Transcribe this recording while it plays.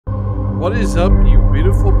What is up, you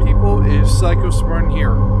beautiful people? It is Psycho Spartan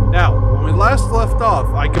here. Now, when we last left off,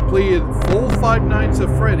 I completed full 5 nights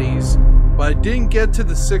of Freddy's, but I didn't get to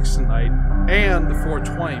the 6th night and the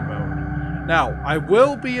 420 mode. Now, I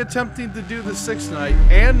will be attempting to do the 6th night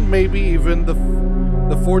and maybe even the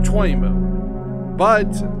 420 mode, but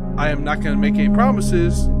I am not going to make any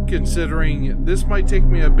promises, considering this might take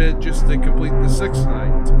me a bit just to complete the 6th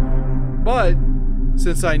night. But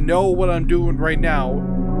since I know what I'm doing right now,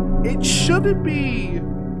 it shouldn't be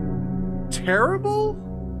terrible,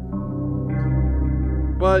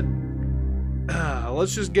 but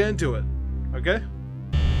let's just get into it, okay?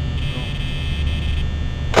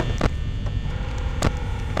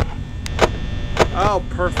 Oh,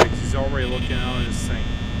 perfect. He's already looking out at his thing.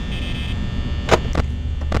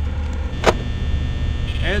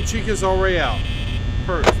 And Chica's already out.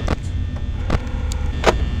 Perfect.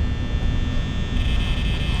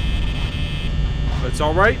 But it's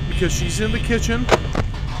alright because she's in the kitchen.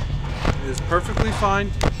 It is perfectly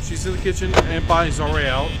fine. She's in the kitchen and Bonnie's already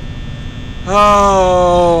out.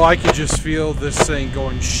 Oh, I can just feel this thing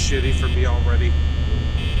going shitty for me already.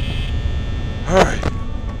 Alright.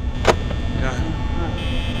 Yeah.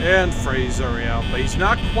 And Freddy's already out, but he's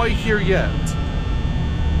not quite here yet.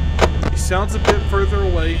 He sounds a bit further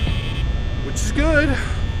away, which is good.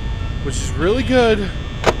 Which is really good,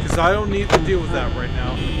 because I don't need to deal with that right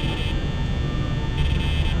now.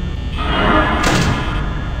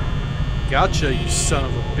 Gotcha, you son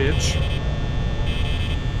of a bitch.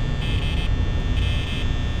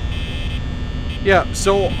 Yeah,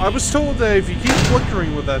 so I was told that if you keep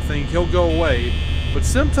flickering with that thing, he'll go away. But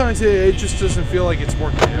sometimes it just doesn't feel like it's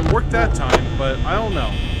working. It worked that time, but I don't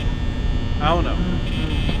know. I don't know.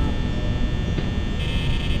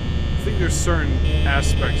 I think there's certain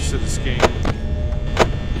aspects to this game.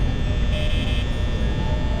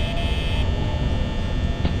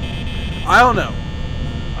 I don't know.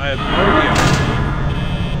 I have no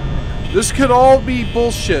idea. This could all be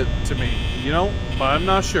bullshit to me, you know? But I'm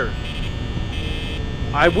not sure.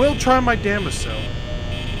 I will try my damnedest though.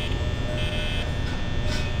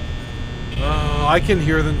 I can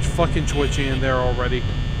hear them fucking twitching in there already.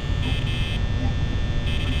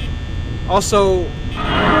 Also,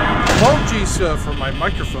 apologies for my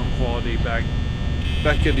microphone quality back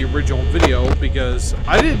in the original video, because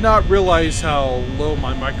I did not realize how low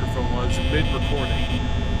my microphone was mid-recording.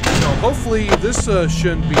 So hopefully this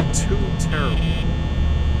shouldn't be too terrible.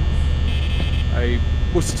 I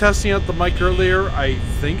was testing out the mic earlier. I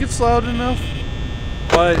think it's loud enough,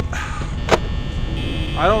 but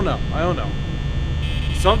I don't know. I don't know.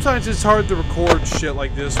 Sometimes it's hard to record shit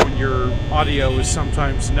like this when your audio is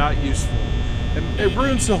sometimes not useful. And it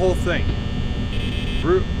ruins the whole thing.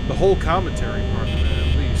 The whole commentary part of it,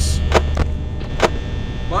 at least.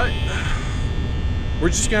 But we're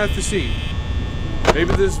just gonna have to see.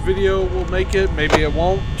 Maybe this video will make it, maybe it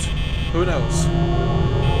won't. Who knows?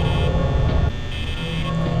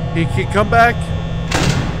 He can come back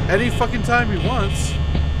any fucking time he wants.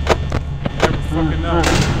 Never fucking know.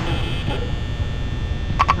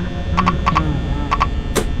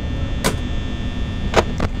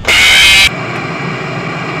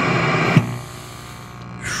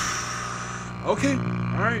 Okay,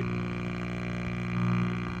 alright.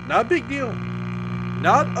 Not a big deal.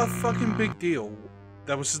 Not a fucking big deal.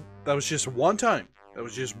 That was just one time. That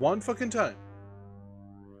was just one fucking time.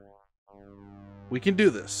 We can do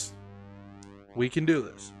this. We can do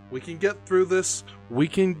this. We can get through this. We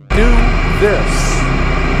can do this.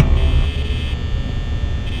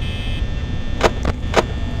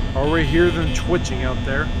 Already hear them twitching out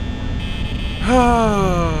there.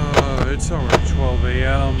 It's already 12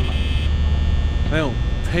 a.m. They don't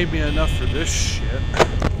pay me enough for this shit.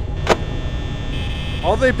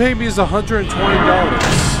 All they pay me is $120.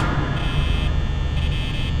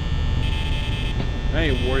 That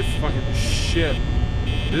ain't worth fucking shit.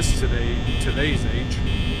 Today's age.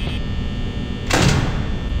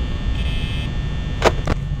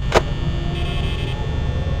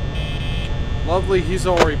 Lovely, he's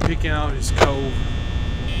already picking out his cove.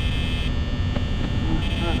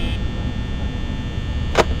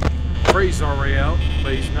 Freddy's already out,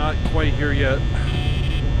 but he's not quite here yet.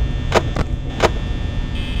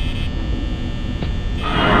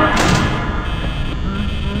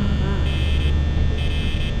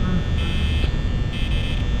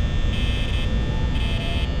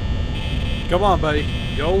 Come on, buddy.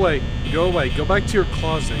 Go away. Go away. Go back to your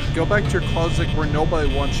closet. Go back to your closet where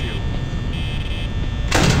nobody wants you.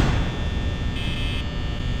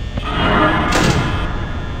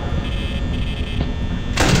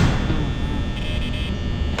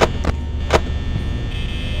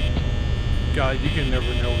 God, you can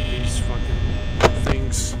never know with these fucking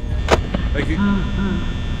Like it,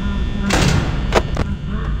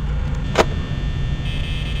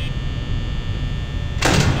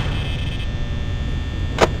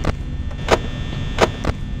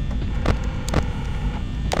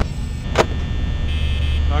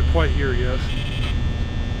 not quite here yet.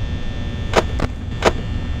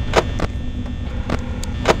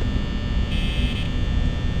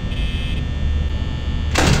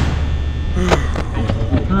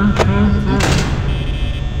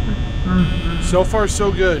 So far,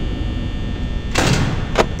 so good.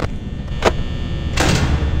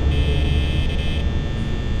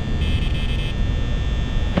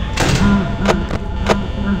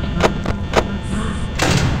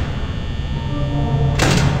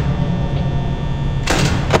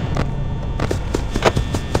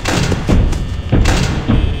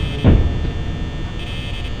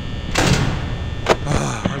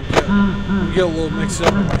 I'm getting a little mixed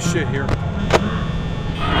up with my shit here.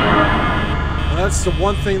 That's the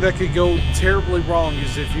one thing that could go terribly wrong,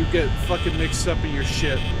 is if you get fucking mixed up in your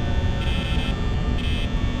shit.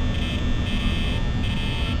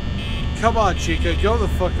 Come on, Chica, go the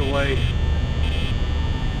fuck away.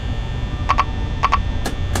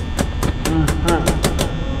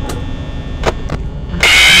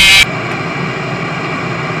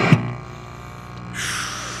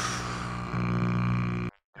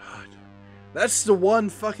 That's the one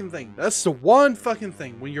fucking thing. That's the one fucking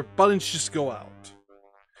thing, when your buttons just go out.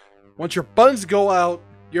 Once your buttons go out,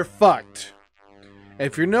 you're fucked. And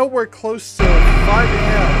if you're nowhere close to 5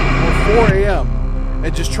 a.m. or 4 a.m.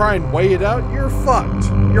 and just try and weigh it out, you're fucked.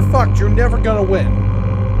 You're fucked. You're never gonna win.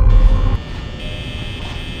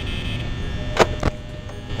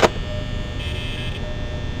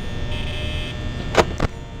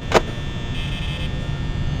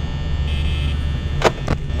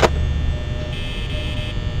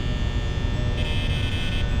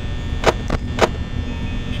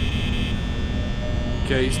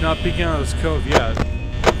 Okay, he's not peeking out of his cove yet.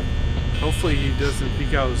 Hopefully he doesn't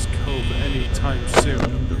peek out of his cove anytime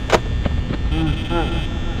soon.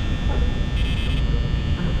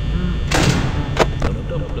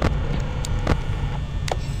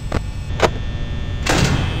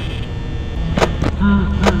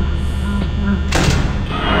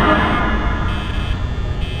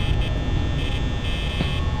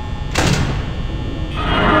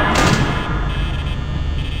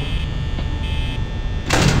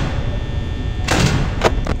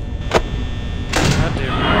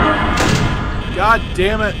 God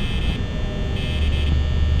damn it.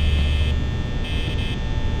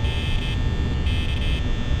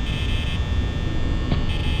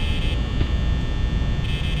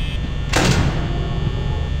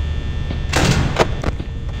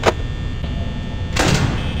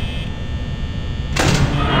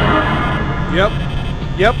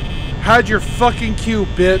 Yep. Had your fucking cue,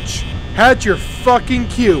 bitch. Had your fucking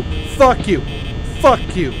cue. Fuck you.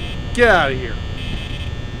 Fuck you. Get out of here.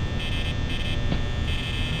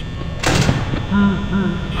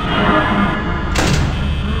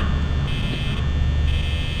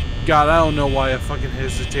 God, I don't know why I fucking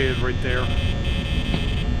hesitated right there.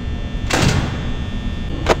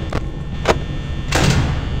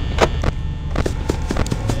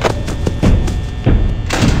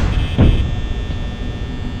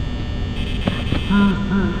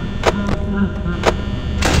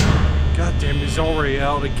 God damn, he's already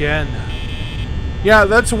out again. Yeah,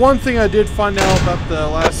 that's one thing I did find out about the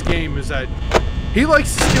last game, is that he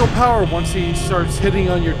likes to steal power once he starts hitting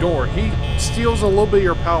on your door. He steals a little bit of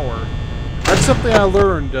your power. That's something I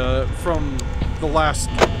learned from the last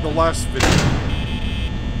video.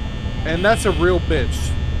 And that's a real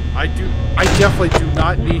bitch. I definitely do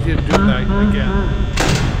not need him to do that again.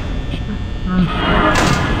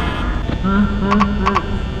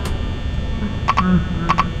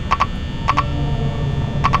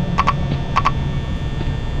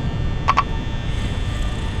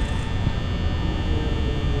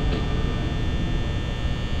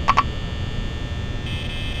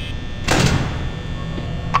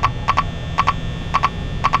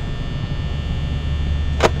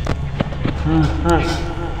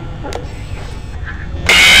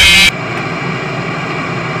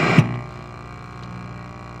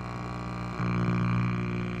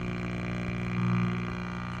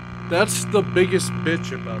 That's the biggest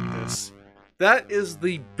bitch about this. That is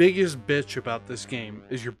the biggest bitch about this game,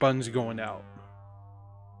 is your buttons going out.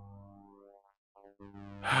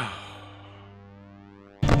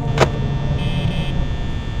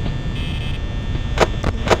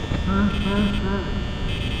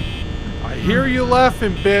 I hear you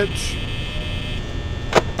laughing, bitch.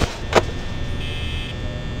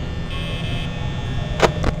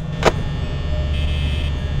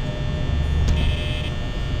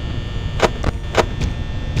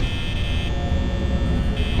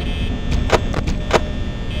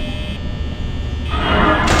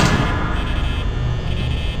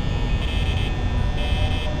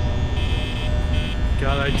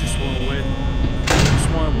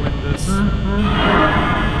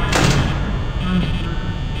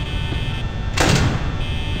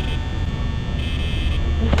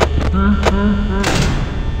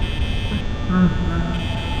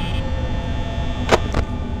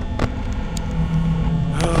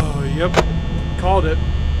 Oh, yep. Called it.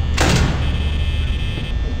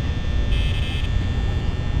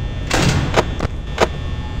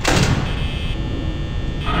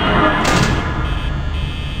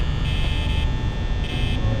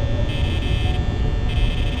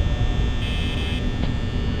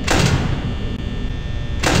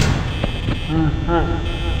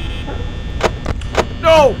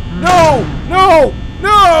 No! No! No!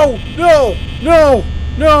 No! No! No!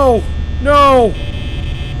 No! No!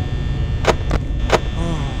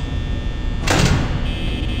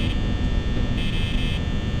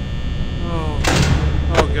 Oh.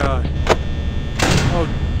 Oh God. Oh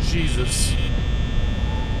Jesus.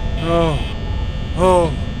 Oh.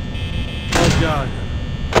 Oh. Oh God.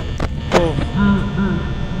 Oh.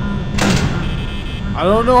 I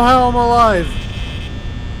don't know how I'm alive,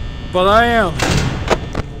 but I am.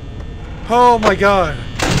 Oh my God.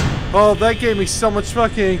 Oh, that gave me so much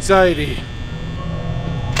fucking anxiety.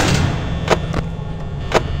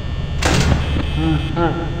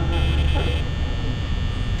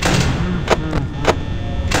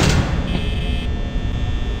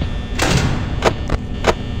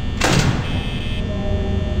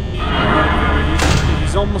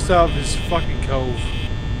 He's almost out of his fucking cove.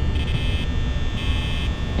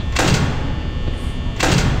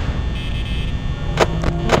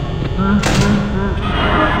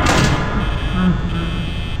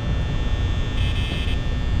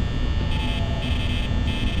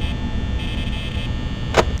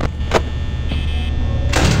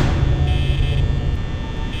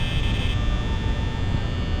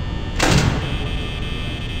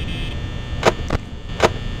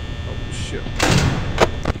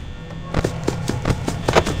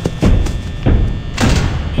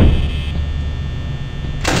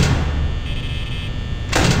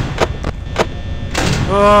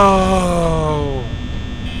 Oh!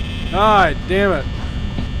 God damn it!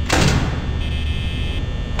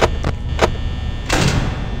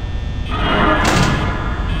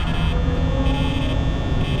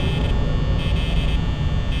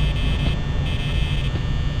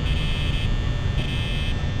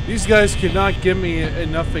 These guys cannot give me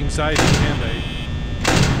enough anxiety, can they?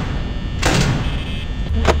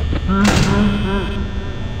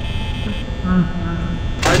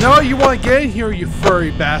 I know you want to get in here, you furry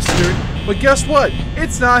bastard, but guess what?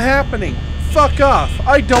 It's not happening. Fuck off.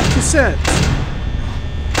 I don't consent.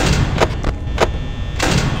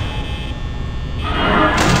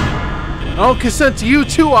 I don't consent to you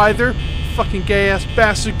too either. Fucking gay ass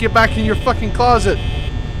bastard, get back in your fucking closet.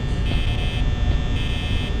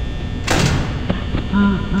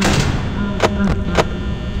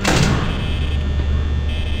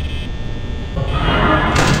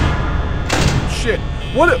 Shit.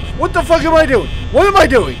 What the fuck am I doing? What am I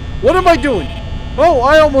doing? What am I doing? Oh,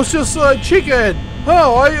 I almost just chicken.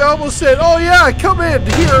 Oh, I almost said, oh yeah, come in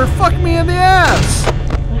here, fuck me in the ass.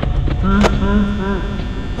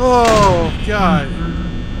 Oh, God.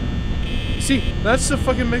 See, that's the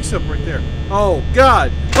fucking mix-up right there. Oh,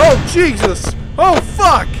 God. Oh, Jesus. Oh,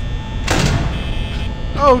 fuck.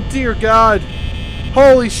 Oh, dear God.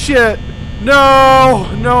 Holy shit.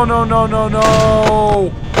 No. No, no, no, no,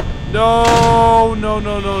 no. No, no,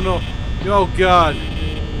 no, no, no. Oh, God.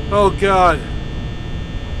 Oh, God.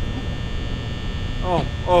 Oh,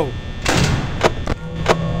 oh.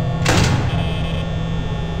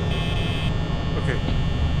 Okay.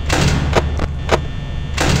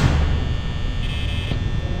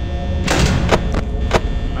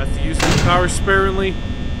 I have to use my power sparingly.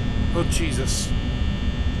 Oh, Jesus.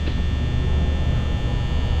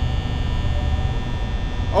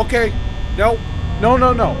 Okay. No. No,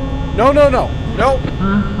 no, no. No, no, no. No.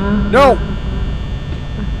 No.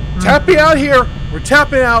 Tapping out here. We're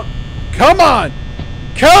tapping out. Come on.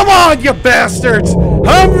 Come on, you bastards.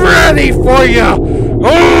 I'm ready for you.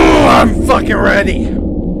 Oh, I'm fucking ready.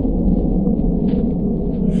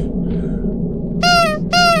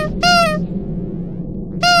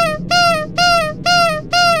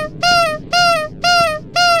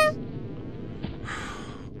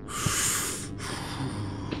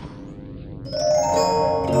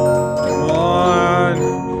 Come on!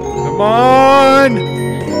 Come on!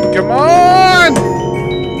 Come on!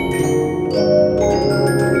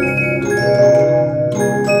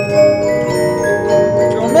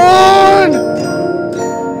 Come on!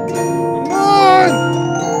 Come on!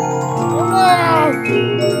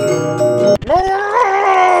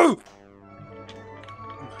 Oh!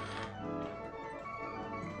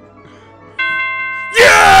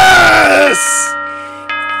 Yes!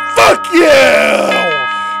 Fuck you!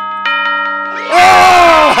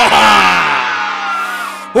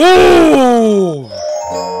 Ooh!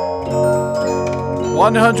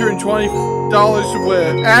 $120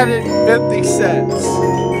 with added 50 cents.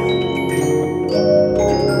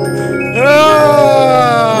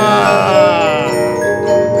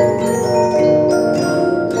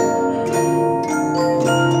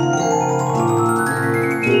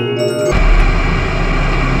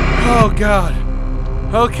 Oh God.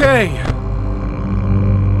 Okay.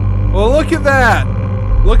 Well, look at that.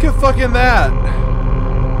 Look at fucking that.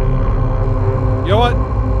 You know what?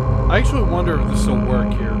 I actually wonder if this will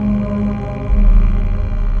work here.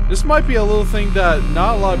 This might be a little thing that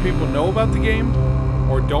not a lot of people know about the game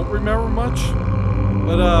or don't remember much.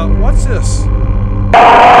 But what's this?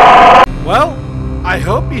 Well, I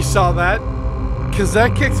hope you saw that, because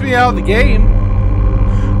that kicks me out of the game.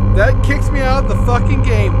 That kicks me out of the fucking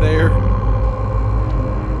game there.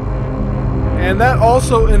 And that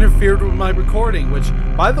also interfered with my recording, which,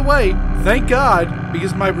 by the way, thank God,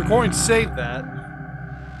 because my recording saved that.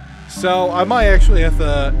 So I might actually have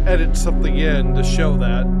to edit something in to show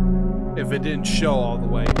that, if it didn't show all the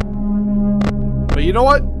way. But you know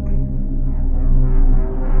what?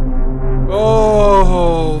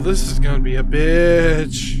 Oh, this is gonna be a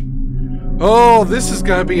bitch. Oh, this is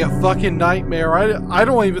gonna be a fucking nightmare. I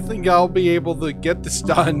don't even think I'll be able to get this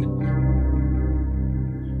done.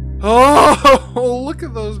 Oh, look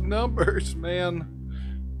at those numbers, man.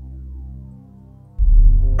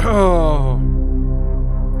 Oh.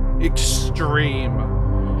 Extreme.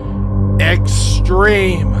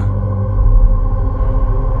 Extreme.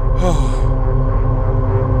 Oh.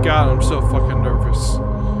 God, I'm so fucking nervous.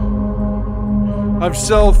 I'm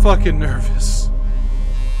so fucking nervous.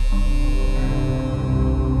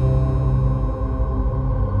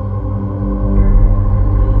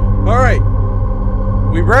 Alright.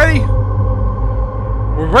 We ready?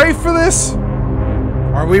 We're ready for this?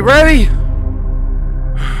 Are we ready?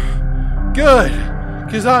 Good.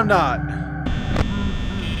 Because I'm not.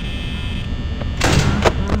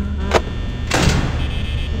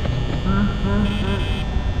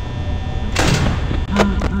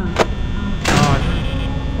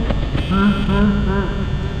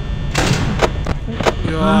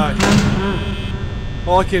 God.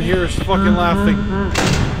 All I can hear is fucking laughing.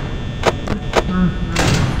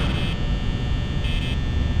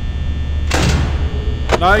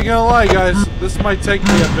 Not even gonna lie, guys. This might take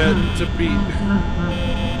me a bit to beat.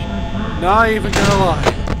 Not even gonna lie.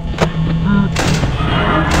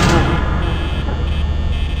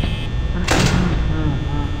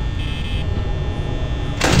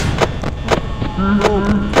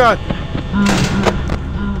 Oh, God.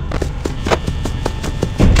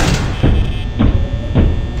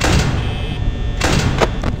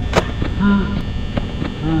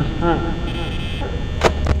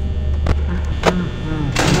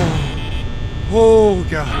 Oh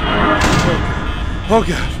God. Oh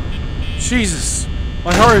God. Jesus.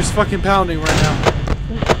 My heart is fucking pounding right now.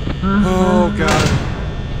 Oh God.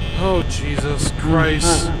 Oh Jesus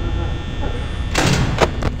Christ.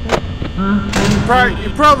 You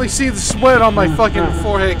probably see the sweat on my fucking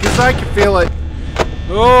forehead because I can feel it.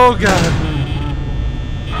 Oh God.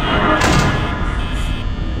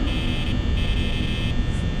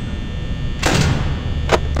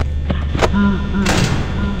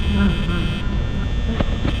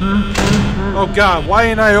 Oh God, why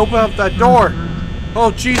didn't I open up that door?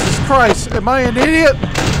 Oh Jesus Christ, am I an idiot?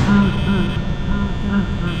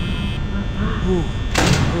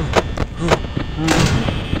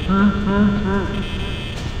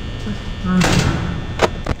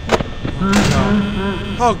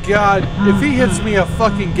 Oh God, if he hits me a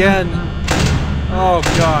fucking again. Oh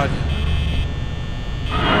God.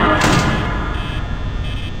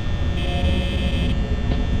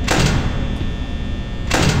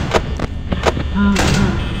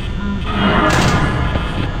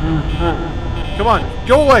 Come on,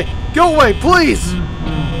 go away, please!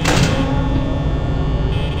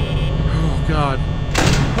 Oh God.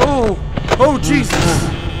 Oh Jesus!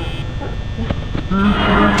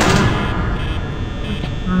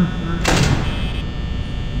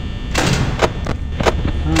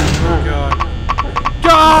 Oh God.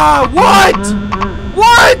 God, what?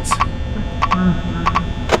 What?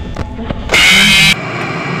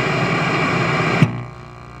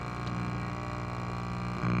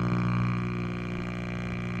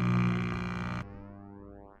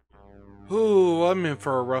 Ooh, I'm in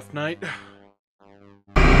for a rough night.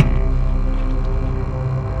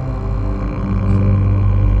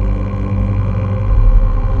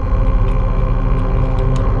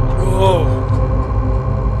 Oh.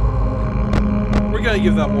 We're gonna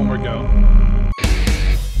give that one more go.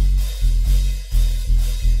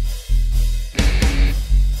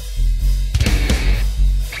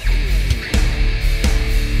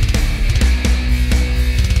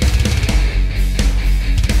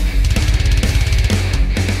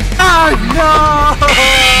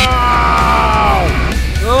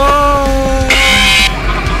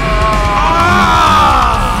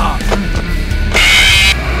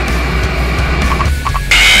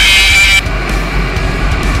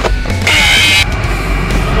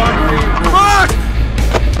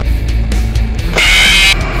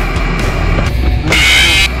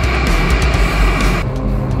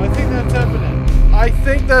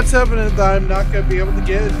 that's evident that I'm not going to be able to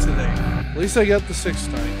get it today. At least I got the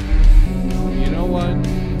 6th night. You know what?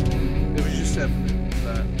 It was just evident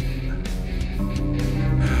that...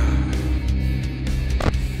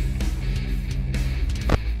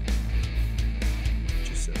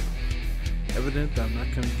 just evident that I'm not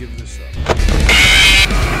going to give this up.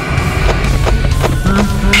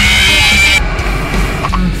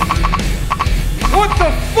 What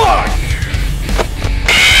the fuck?!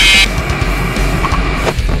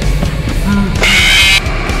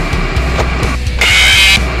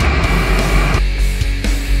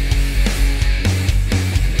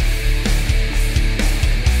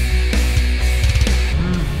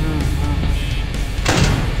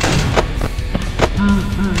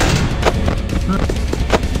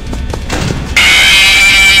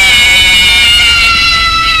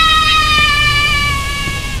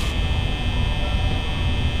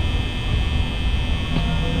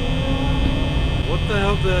 What the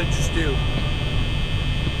hell did I just do?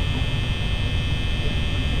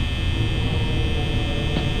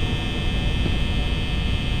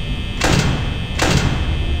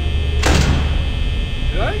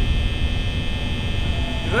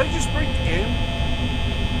 Did I just break the game?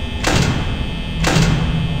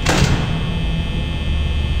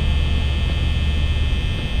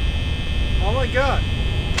 Oh my god.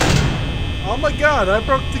 Oh my god, I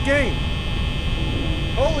broke the game.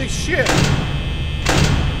 Holy shit.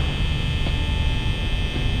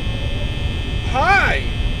 Hi!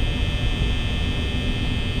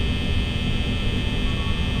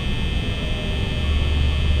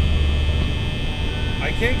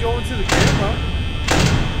 I can't go into the camera.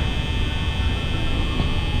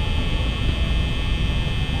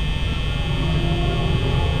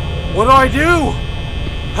 What do I do?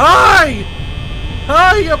 Hi!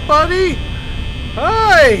 Hiya, buddy!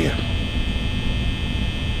 Hi!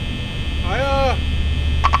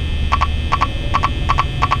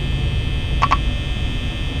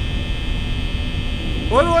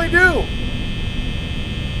 What do I do?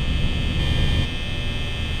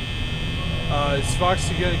 Is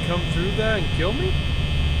Foxy gonna come through that and kill me?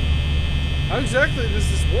 How exactly does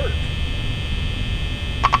this work?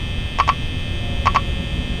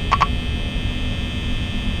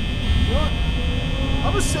 What?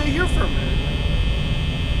 I'm gonna stay here for a minute.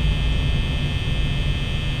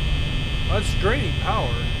 That's draining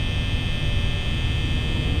power.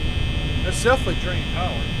 That's definitely draining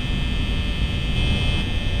power.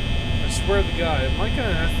 I swear to God, am I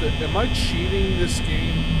gonna have to... Am I cheating this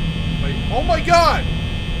game? Like, oh my God!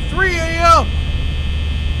 3 a.m.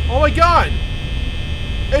 Oh my God!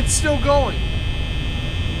 It's still going.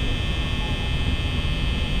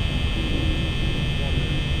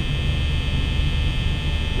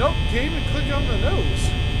 Nope, can't even click on the nose.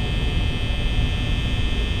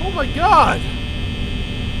 Oh my God!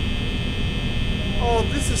 Oh,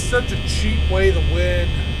 this is such a cheap way to win.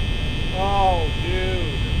 Oh,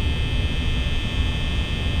 dude.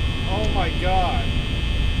 Oh my God.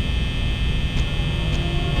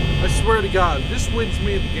 I swear to God, this wins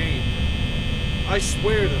me the game. I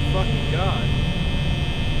swear to fucking God.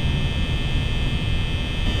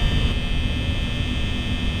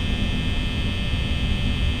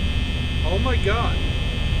 Oh my God.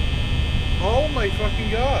 Oh my fucking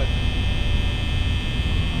God.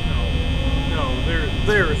 No,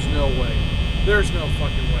 there is no way. There's no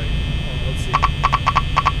fucking way. Oh, let's see.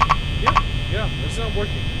 Yeah, that's not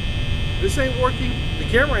working. This ain't working. The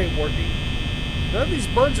camera ain't working. None of these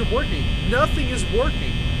buttons are working. Nothing is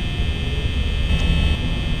working.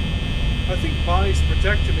 I think Bonnie's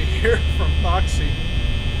protecting me here from Foxy.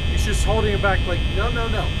 He's just holding him back like, no.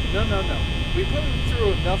 We put him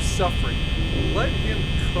through enough suffering. Let him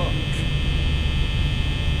cook.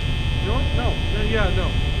 You know what?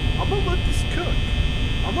 No. I'm gonna let this cook.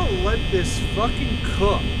 I'm gonna let this fucking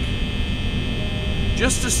cook.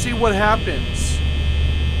 Just to see what happens.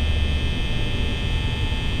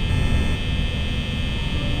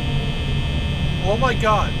 Oh my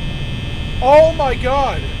God. Oh my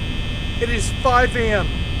God. It is 5 a.m.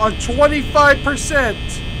 on 25%.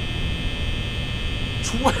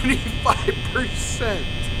 25%.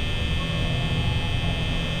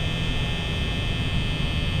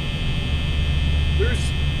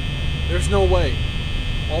 There's no way.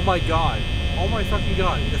 Oh my God. Oh my fucking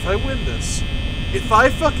God. If I win this. If I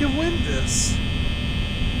fucking win this.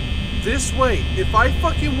 This way. If I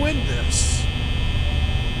fucking win this.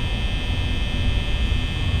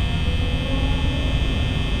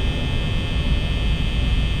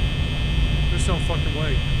 There's no fucking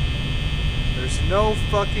way. There's no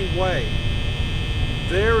fucking way.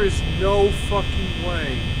 There is no fucking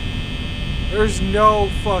way. There's no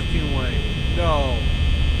fucking way. No.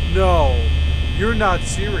 No, you're not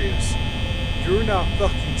serious. You're not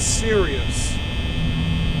fucking serious.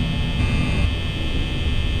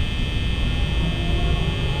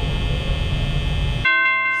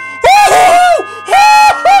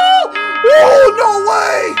 Oh, no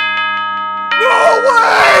way! No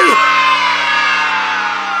way!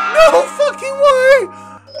 No fucking way!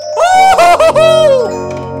 Oh!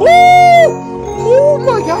 Oh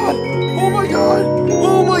my god! Oh my god!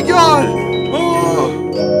 Oh my god! Oh!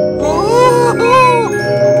 Oh!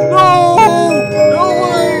 No! No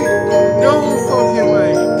way! No fucking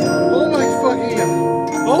way! Oh my fucking god!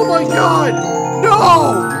 Oh my god! No!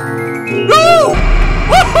 No!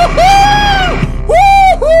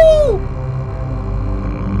 Woohoo!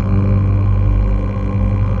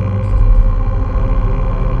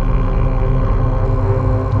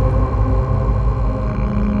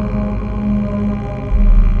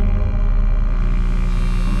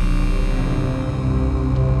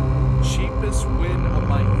 Cheapest win of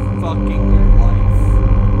my fucking life.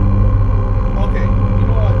 Okay, you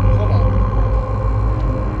know what? Hold on.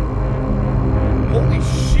 Holy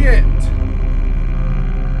shit!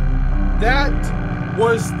 That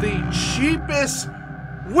was the cheapest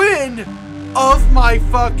win of my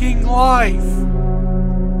fucking life!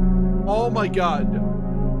 Oh my god.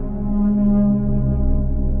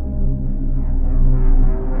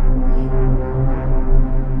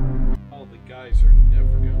 All the guys are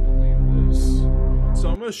never gonna believe this. So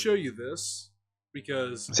I'm gonna show you this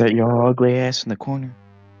because... Is that your ugly ass in the corner?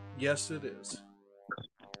 Yes, it is.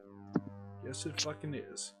 Yes, it fucking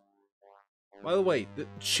is. By the way, the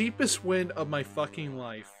cheapest win of my fucking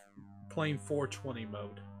life, playing 420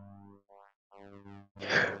 mode.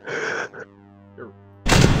 Here.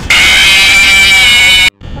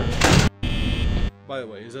 By the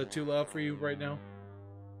way, is that too loud for you right now?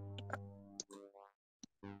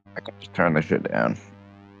 I can just turn this shit down.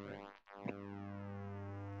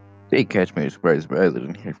 They catch me surprised, but I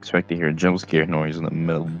didn't expect to hear a jump scare noise in the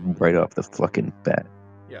middle, right off the fucking bat.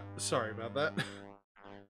 Yeah, sorry about that.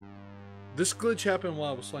 This glitch happened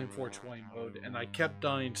while I was playing 420 mode, and I kept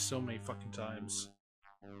dying so many fucking times.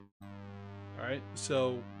 Alright,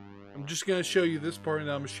 so I'm just gonna show you this part, and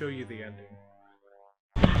then I'm gonna show you the ending.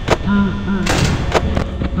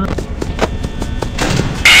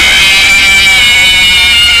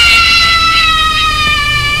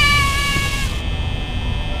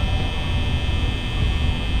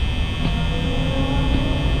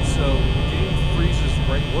 So, the game freezes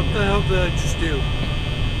right. What the hell did I just do?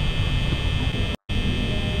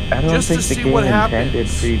 I don't Just think to the see game what intended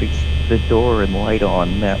happens. for you to keep the door and light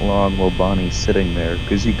on that long while Bonnie's sitting there,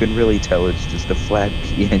 because you can really tell it's just a flat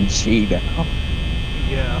PNG now.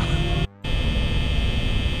 Yeah.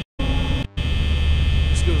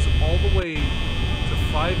 This goes all the way to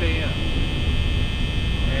 5 a.m.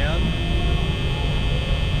 And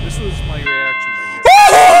this was my reaction right here.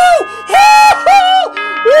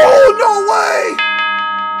 Oh, no way!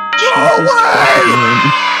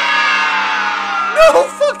 No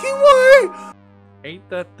fucking way! Ain't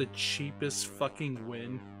that the cheapest fucking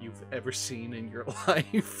win you've ever seen in your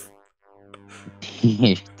life?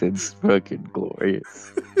 That's fucking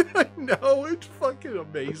glorious. I know, it's fucking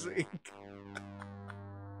amazing.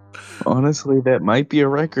 Honestly, that might be a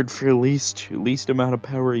record for least amount of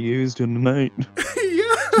power used in a night.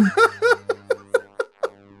 Yeah.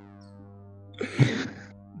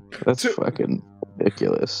 That's fucking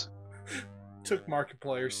ridiculous. Took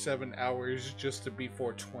Markiplier 7 hours just to be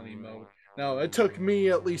 420 mode. Now, it took me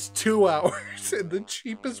at least 2 hours in the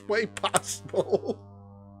cheapest way possible.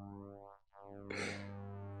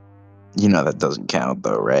 You know that doesn't count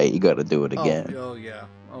though, right? You gotta do it again. Oh yeah.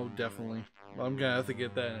 Oh, definitely. I'm gonna have to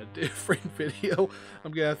get that in a different video.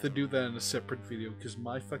 I'm gonna have to do that in a separate video, because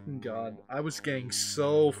my fucking god, I was getting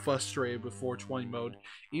so frustrated with 420 mode,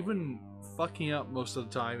 even fucking up most of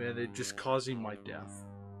the time, and it just causing my death.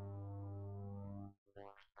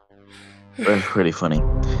 That's pretty funny.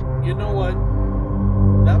 You know what?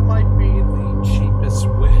 That might be the cheapest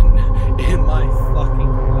win in my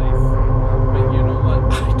fucking life. But you know what?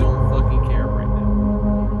 I don't fucking care right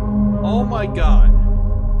now. Oh my god.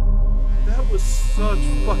 That was such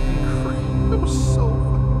fucking crazy. That was so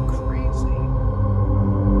fucking crazy.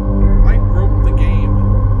 I broke the game,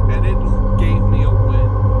 and it gave me a win.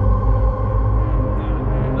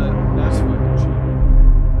 God, that's fucking cheap.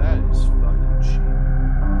 That is fucking cheap.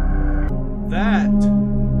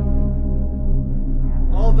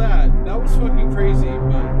 That was fucking crazy,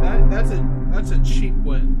 but that's a cheap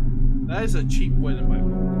win. That is a cheap win in my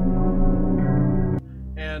book.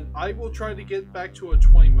 And I will try to get back to a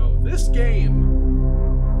 20 mode. This game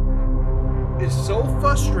is so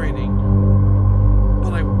frustrating